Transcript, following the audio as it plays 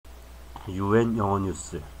UN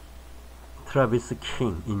영어뉴스. Travis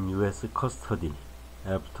King in US custody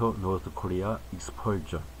after North Korea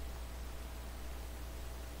expulsion.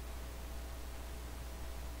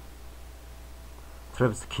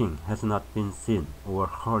 Travis King has not been seen or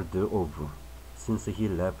heard of since he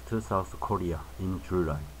left South Korea in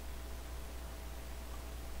July.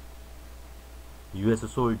 US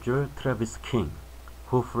soldier Travis King,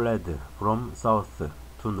 who fled from South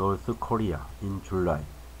to North Korea in July,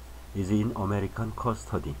 is in American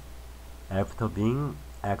custody after being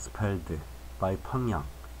expelled by Pyongyang,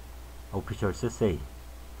 officials say.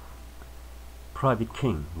 Private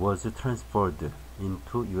King was transferred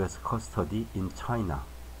into US custody in China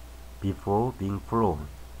before being flown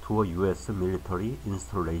to a US military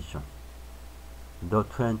installation. The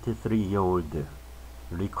 23-year-old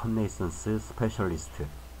reconnaissance specialist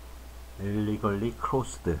illegally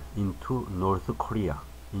crossed into North Korea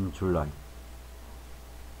in July.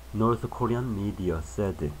 North Korean media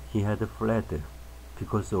said he had fled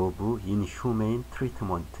because of inhumane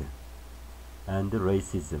treatment and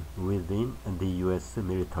racism within the US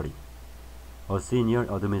military. A senior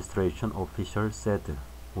administration official said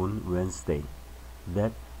on Wednesday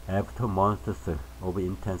that after months of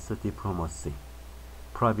intense diplomacy,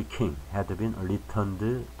 Private King had been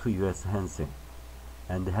returned to US hands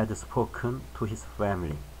and had spoken to his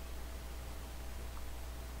family.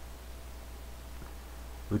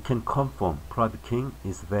 We can confirm Private King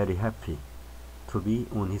is very happy to be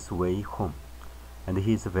on his way home, and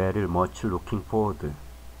he is very much looking forward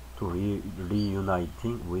to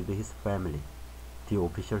reuniting with his family, the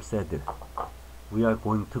official said. We are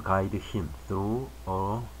going to guide him through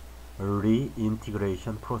a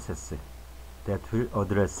reintegration process that will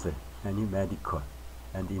address any medical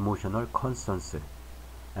and emotional concerns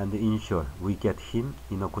and ensure we get him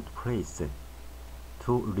in a good place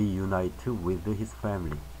to reunite with his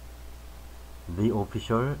family. The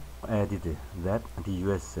official added that the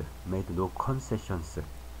US made no concessions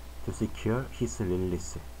to secure his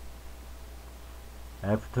release.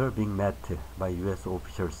 After being met by US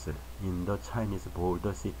officials in the Chinese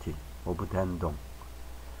border city of Dandong,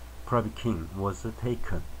 Private King was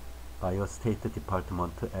taken by a State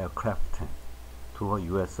Department aircraft to a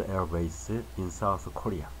US air base in South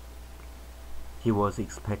Korea. He was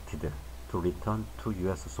expected to return to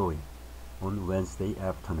US soil on Wednesday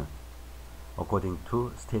afternoon, according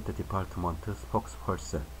to State Department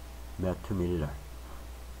spokesperson Matt Miller.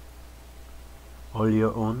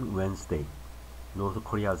 Earlier on Wednesday, North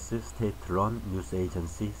Korea's state-run news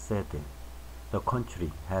agency said the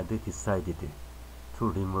country had decided to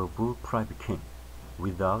remove Private King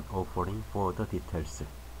without offering further details.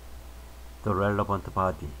 The relevant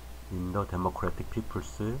body in the Democratic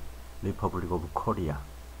People's Republic of Korea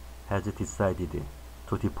has decided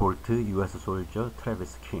to deport US soldier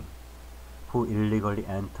Travis King, who illegally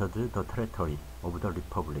entered the territory of the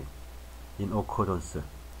Republic in accordance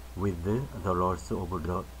with the laws of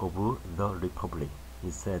the Republic,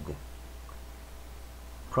 it said.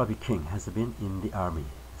 Private King has been in the Army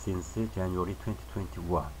since January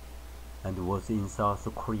 2021 and was in South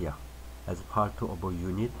Korea as part of a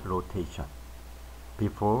unit rotation.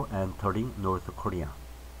 Before entering North Korea,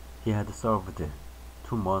 he had served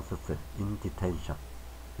 2 months in detention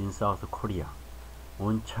in South Korea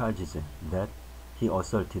on charges that he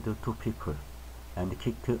assaulted 2 people and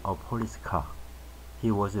kicked a police car. He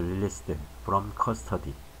was released from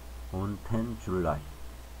custody on 10 July.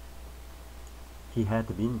 He had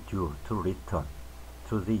been due to return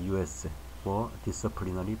to the US for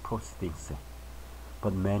disciplinary proceedings,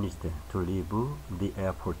 but managed to leave the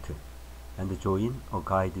airport and join a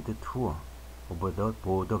guided tour of the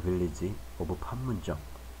border village of Panmunjom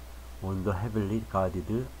on the heavily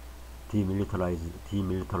guarded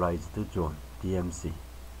demilitarized zone (DMZ)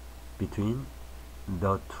 between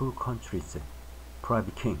the 2 countries.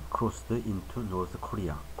 Private King crossed into North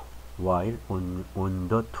Korea while on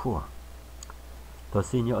the tour. The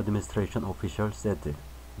senior administration official said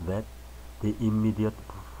that the immediate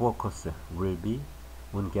focus will be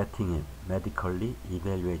on getting him medically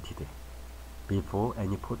evaluated before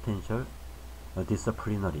any potential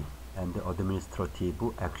disciplinary and administrative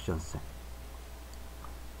actions.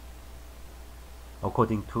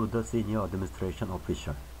 According to the senior administration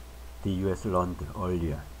official, the US learned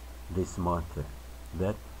earlier this month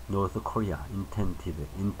that North Korea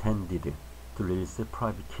intended to release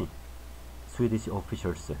Private King. Swedish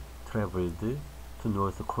officials traveled to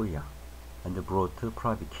North Korea and brought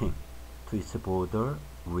Private King to its border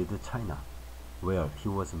with China, where he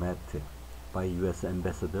was met by US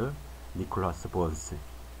Ambassador Nicholas Burns.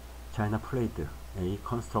 China played a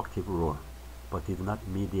constructive role but did not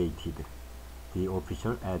mediate, the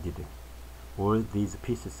official added. All these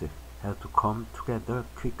pieces have to come together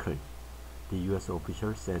quickly, the U.S.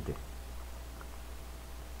 official said.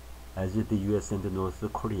 As the U.S. and North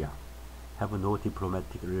Korea have no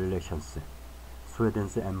diplomatic relations,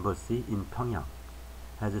 Sweden's embassy in Pyongyang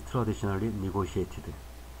has traditionally negotiated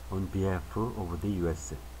on behalf of the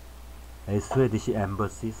U.S. A Swedish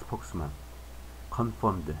embassy spokesman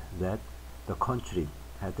confirmed that the country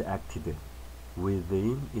had acted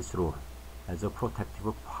within its role as a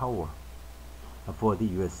protective power for the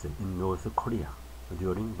U.S. in North Korea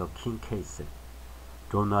during the King case.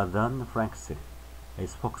 Jonathan Franks, a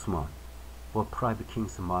spokesman for Private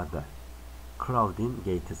King's mother, Claudine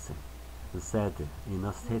Gates, said in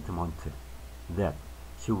a statement that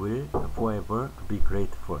she will forever be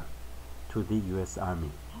grateful to the U.S.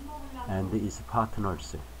 Army and its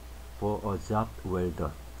partners for a job well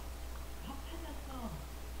done.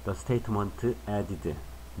 The statement added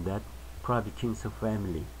that Private King's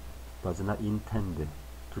family does not intend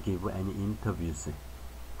to give any interviews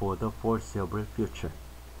for the foreseeable future.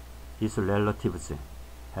 His relatives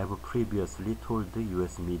have previously told the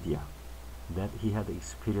U.S. media that he had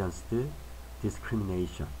experienced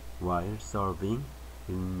discrimination while serving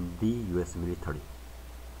in the U.S. military.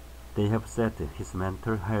 They have said his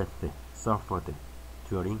mental health suffered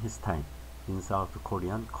during his time in South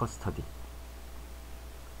Korean custody.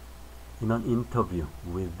 In an interview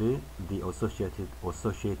with the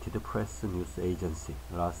Associated Press news agency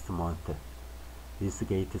last month, Ms.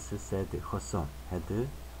 Gates said her son had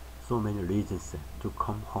so many reasons to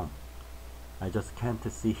come home. I just can't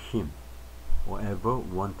see him or ever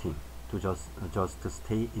wanting to just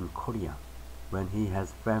stay in Korea when he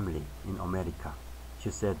has family in America,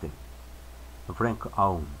 she said. Frank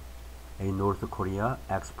Aum, a North Korea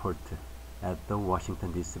expert at the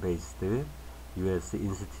Washington DC-based U.S.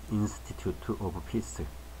 Institute of Peace,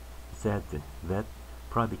 said that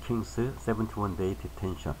Private King's 71-day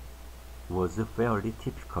detention was fairly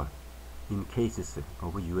typical in cases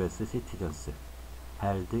of U.S. citizens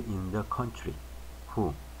held in the country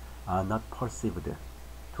who are not perceived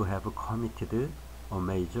to have committed a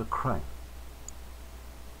major crime.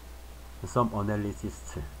 Some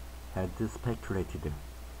analysts had speculated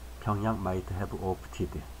Pyongyang might have opted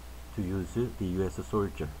to use the U.S.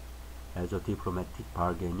 soldier as a diplomatic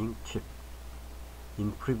bargaining chip.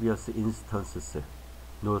 In previous instances,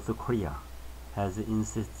 North Korea has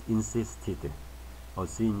insisted a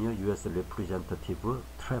senior U.S. representative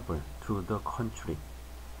travel to the country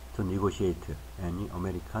to negotiate any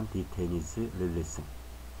American detainees' release,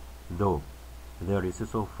 though there is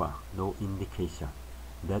so far no indication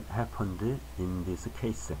that happened in this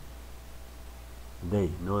case.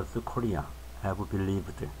 They, North Korea, have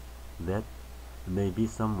believed that may be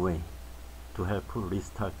some way to help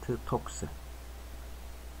restart talks,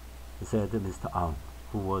 said Mr. Aung,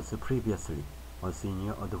 who was previously a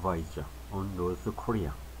senior advisor on North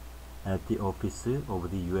Korea at the office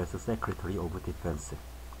of the U.S. Secretary of Defense.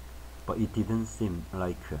 But it didn't seem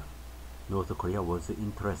like North Korea was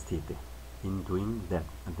interested in doing that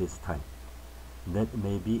this time. That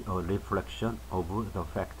may be a reflection of the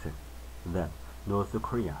fact that North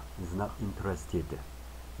Korea is not interested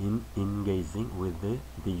in engaging with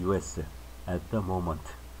the U.S. at the moment.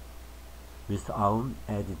 Mr. Aoun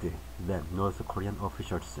added that North Korean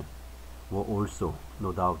officials were also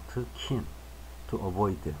no doubt keen to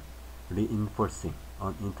avoid reinforcing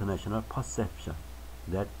an international perception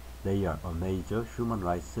that they are a major human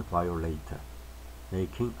rights violator,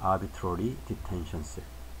 making arbitrary detentions.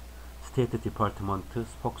 State Department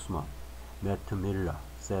spokesman Matt Miller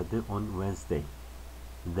said on Wednesday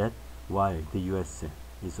that while the U.S.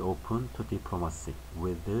 is open to diplomacy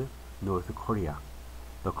with North Korea,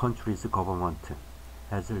 the country's government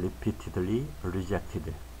has repeatedly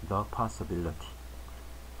rejected the possibility.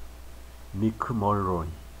 Mick Mulroy,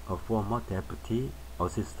 a former Deputy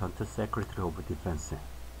Assistant Secretary of Defense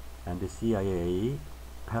and CIA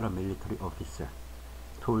paramilitary officer,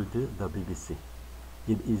 told the BBC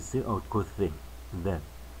it is a good thing that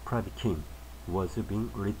Private King was being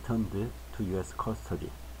returned to U.S.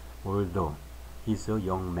 custody, although he's a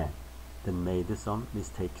young man that made some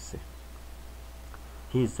mistakes.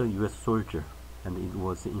 He is a U.S. soldier, and it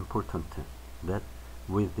was important that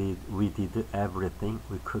we did everything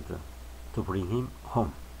we could to bring him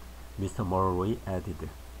home, Mr. Mulroy added.